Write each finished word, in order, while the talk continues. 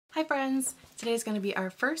Hi friends! Today is going to be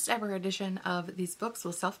our first ever edition of These Books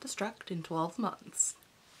Will Self-Destruct in 12 Months.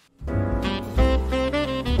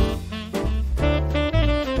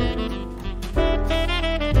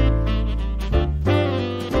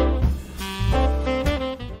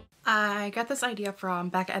 I got this idea from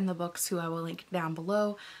Becca and the Books, who I will link down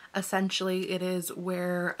below. Essentially, it is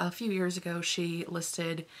where a few years ago she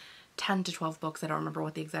listed 10 to 12 books, I don't remember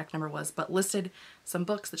what the exact number was, but listed some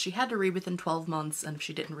books that she had to read within 12 months, and if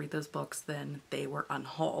she didn't read those books, then they were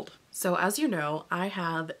unhauled. So as you know, I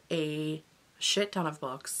have a shit ton of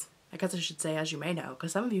books. I guess I should say as you may know,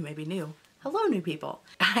 because some of you may be new. Hello, new people.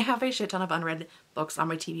 I have a shit ton of unread books on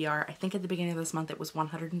my TBR. I think at the beginning of this month it was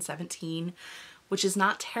 117, which is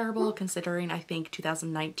not terrible considering I think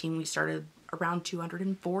 2019 we started around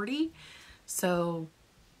 240. So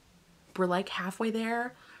we're like halfway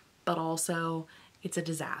there. But also it's a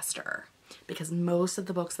disaster because most of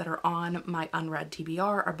the books that are on my unread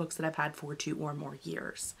TBR are books that I've had for 2 or more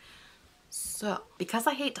years. So because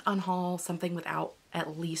I hate to unhaul something without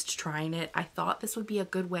at least trying it, I thought this would be a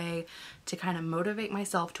good way to kind of motivate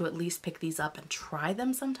myself to at least pick these up and try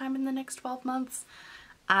them sometime in the next 12 months.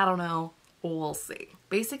 I don't know, we'll see.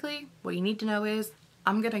 Basically, what you need to know is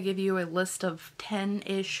I'm gonna give you a list of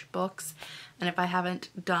 10-ish books, and if I haven't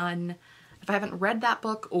read that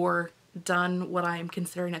book or done what I am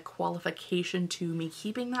considering a qualification to me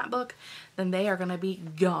keeping that book, then they are going to be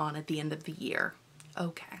gone at the end of the year.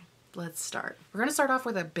 Okay, let's start. We're going to start off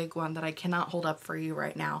with a big one that I cannot hold up for you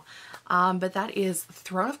right now, but that is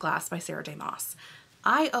Throne of Glass by Sarah J. Maas.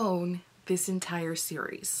 I own this entire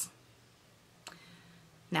series.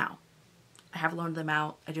 Now, I have loaned them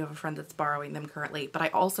out. I do have a friend that's borrowing them currently, but I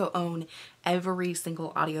also own every single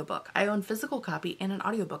audiobook. I own physical copy and an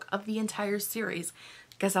audiobook of the entire series.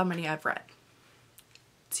 Guess how many I've read?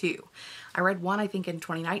 2. I read one I think in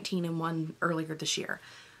 2019 and one earlier this year.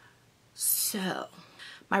 So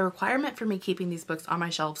my requirement for me keeping these books on my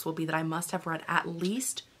shelves will be that I must have read at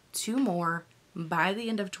least 2 more by the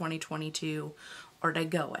end of 2022 or to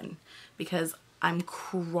going, because I'm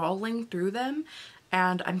crawling through them.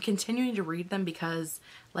 And I'm continuing to read them because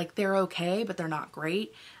like they're okay, but they're not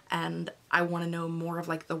great. And I want to know more of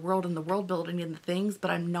like the world and the world building and the things, but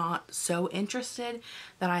I'm not so interested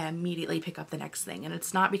that I immediately pick up the next thing. And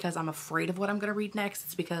it's not because I'm afraid of what I'm going to read next.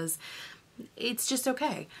 It's because it's just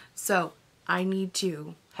okay. So I need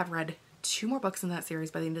to have read 2 more books in that series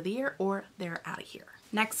by the end of the year or they're out of here.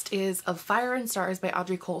 Next is Of Fire and Stars by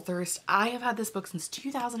Audrey Coulthurst. I have had this book since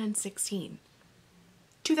 2016.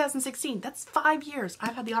 2016, that's 5 years.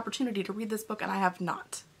 I've had the opportunity to read this book and I have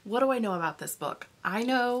not. What do I know about this book? I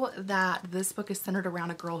know that this book is centered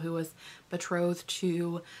around a girl who was betrothed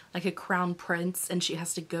to like a crown prince, and she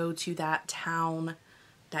has to go to that town,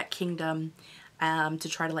 that kingdom, to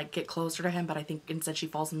try to like get closer to him, but I think instead she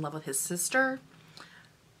falls in love with his sister.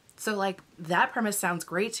 So like that premise sounds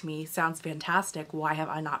great to me, sounds fantastic. Why have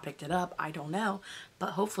I not picked it up? I don't know,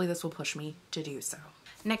 but hopefully this will push me to do so.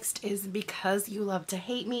 Next is Because You Love to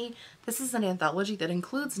Hate Me. This is an anthology that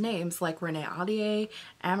includes names like Renee Ahdieh,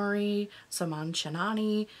 Amory, Saman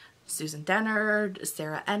Chenani, Susan Dennard,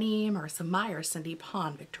 Sarah Enni, Marissa Meyer, Cindy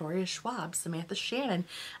Pond, Victoria Schwab, Samantha Shannon,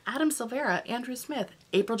 Adam Silvera, Andrew Smith,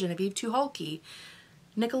 April Genevieve Tuholke,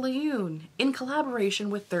 Nicola Yoon, in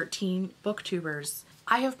collaboration with 13 booktubers.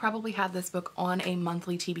 I have probably had this book on a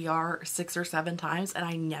monthly TBR 6 or 7 times and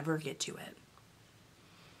I never get to it.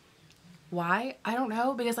 Why? I don't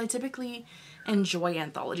know, because I typically enjoy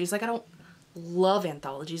anthologies. Like I don't love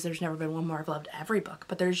anthologies. There's never been one where I've loved every book,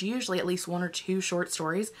 but there's usually at least 1 or 2 short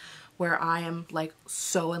stories where I am like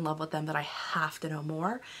so in love with them that I have to know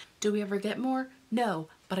more. Do we ever get more? No,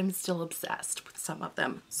 but I'm still obsessed with some of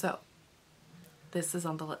them. So this is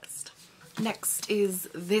on the list. Next is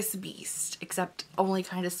This Beast, except only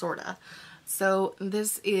kind of sorta. So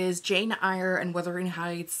this is Jane Eyre and Wuthering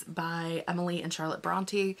Heights by Emily and Charlotte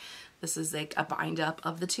Bronte. This is like a bind up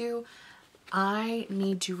of the 2. I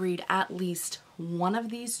need to read at least one of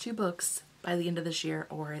these 2 books by the end of this year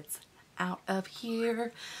or it's out of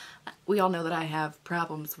here. We all know that I have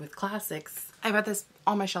problems with classics. I've had this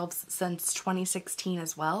on my shelves since 2016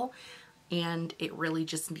 as well, and it really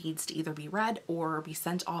just needs to either be read or be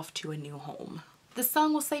sent off to a new home. The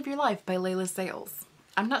Song Will Save Your Life by Layla Sales.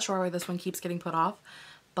 I'm not sure why this one keeps getting put off,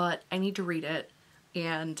 but I need to read it,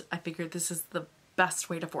 and I figured this is the best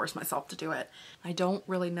way to force myself to do it. I don't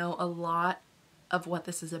really know a lot of what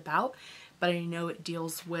this is about, but I know it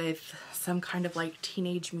deals with some kind of like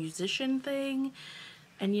teenage musician thing,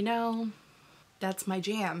 and you know, that's my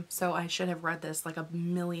jam, so I should have read this like a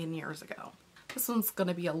million years ago. This one's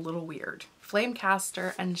gonna be a little weird.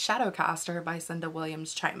 Flamecaster and Shadowcaster by Cinda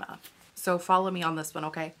Williams Chima. So follow me on this one,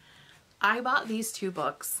 okay? I bought these 2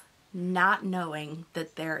 books not knowing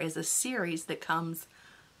that there is a series that comes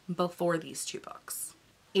before these 2 books.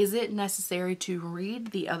 Is it necessary to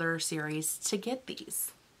read the other series to get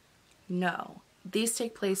these? No. These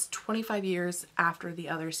take place 25 years after the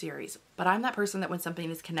other series, but I'm that person that when something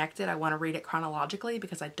is connected, I want to read it chronologically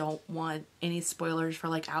because I don't want any spoilers for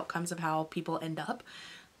like outcomes of how people end up.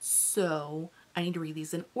 So I need to read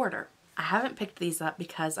these in order. I haven't picked these up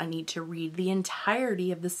because I need to read the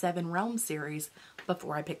entirety of the 7 Realms series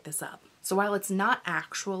before I pick this up. So while it's not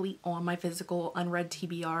actually on my physical unread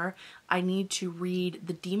TBR, I need to read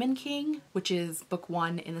The Demon King, which is book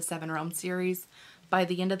 1 in the 7 Realms series, by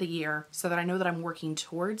the end of the year so that I know that I'm working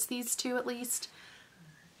towards these 2 at least,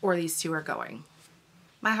 or these 2 are going.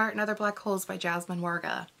 My Heart and Other Black Holes by Jasmine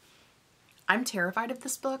Warga. I'm terrified of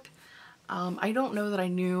this book. I don't know that I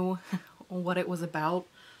knew what it was about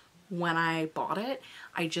when I bought it.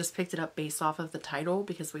 I just picked it up based off of the title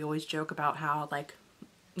because we always joke about how, like,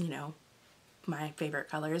 you know, my favorite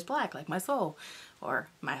color is black, like my soul, or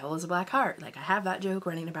my hole is a black heart. Like, I have that joke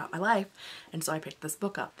running about my life, and so I picked this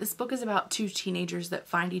book up. This book is about 2 teenagers that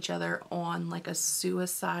find each other on like a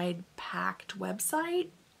suicide pact website.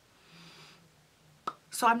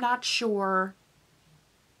 So I'm not sure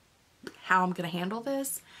how I'm gonna handle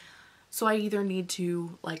this. So I either need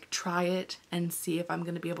to like try it and see if I'm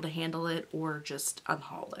gonna be able to handle it or just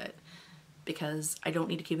unhaul it, because I don't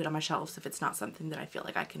need to keep it on my shelves if it's not something that I feel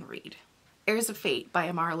like I can read. Heirs of Fate by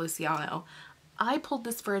Amara Luciano. I pulled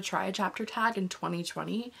this for a try a chapter tag in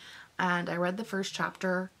 2020 and I read the first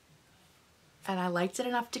chapter and I liked it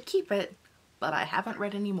enough to keep it, but I haven't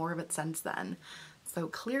read any more of it since then. So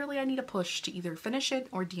clearly I need a push to either finish it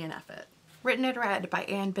or DNF it. Written and Read by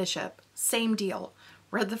Anne Bishop. Same deal.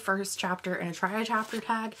 Read the first chapter in a try a chapter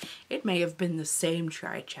tag. It may have been the same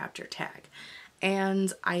try a chapter tag.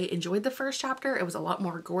 And I enjoyed the first chapter. It was a lot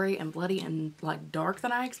more gory and bloody and like dark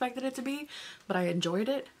than I expected it to be, but I enjoyed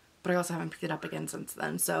it. But I also haven't picked it up again since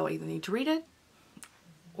then, so I either need to read it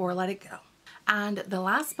or let it go. And the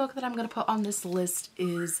last book that I'm going to put on this list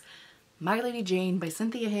is My Lady Jane by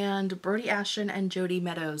Cynthia Hand, Brody Ashton, and Jody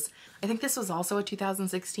Meadows. I think this was also a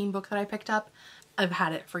 2016 book that I picked up. I've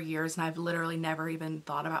had it for years and I've literally never even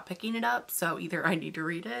thought about picking it up, so either I need to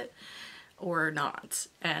read it or not.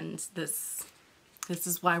 And this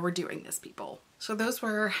is why we're doing this, people. So those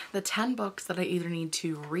were the 10 books that I either need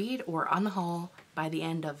to read or unhaul by the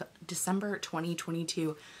end of December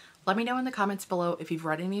 2022. Let me know in the comments below if you've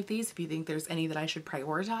read any of these, if you think there's any that I should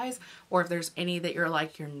prioritize, or if there's any that you're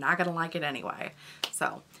like, you're not gonna like it anyway.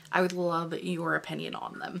 So I would love your opinion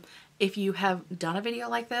on them. If you have done a video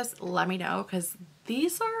like this, let me know, because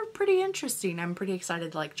these are pretty interesting. I'm pretty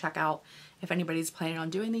excited to like check out if anybody's planning on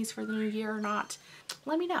doing these for the new year or not.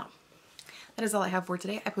 Let me know. That is all I have for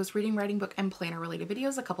today. I post reading, writing, book, and planner related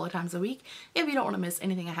videos a couple of times a week. If you don't want to miss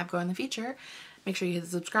anything I have going in the future, make sure you hit the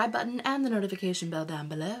subscribe button and the notification bell down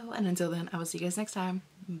below. And until then, I will see you guys next time.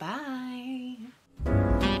 Bye!